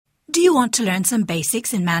Do you want to learn some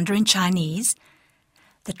basics in Mandarin Chinese?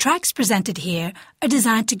 The tracks presented here are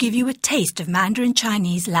designed to give you a taste of Mandarin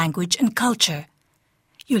Chinese language and culture.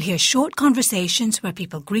 You'll hear short conversations where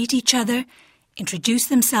people greet each other, introduce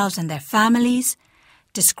themselves and their families,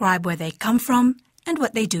 describe where they come from and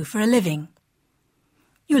what they do for a living.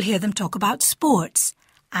 You'll hear them talk about sports,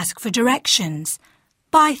 ask for directions,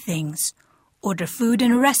 buy things, order food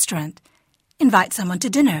in a restaurant, invite someone to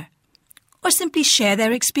dinner, or simply share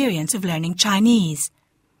their experience of learning Chinese.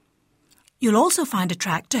 You'll also find a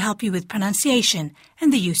track to help you with pronunciation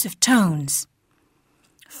and the use of tones.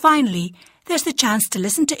 Finally, there's the chance to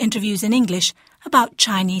listen to interviews in English about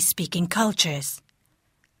Chinese-speaking cultures.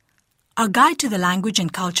 Our guide to the language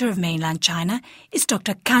and culture of mainland China is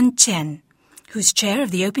Dr. Kan Chen, who's chair of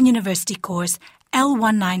the Open University course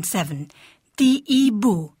L197, Di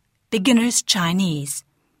Bu, Beginner's Chinese.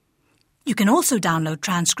 You can also download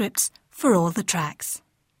transcripts for all the tracks.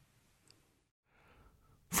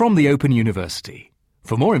 From the Open University.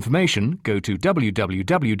 For more information, go to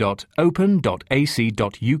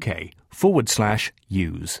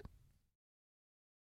www.open.ac.uk/use.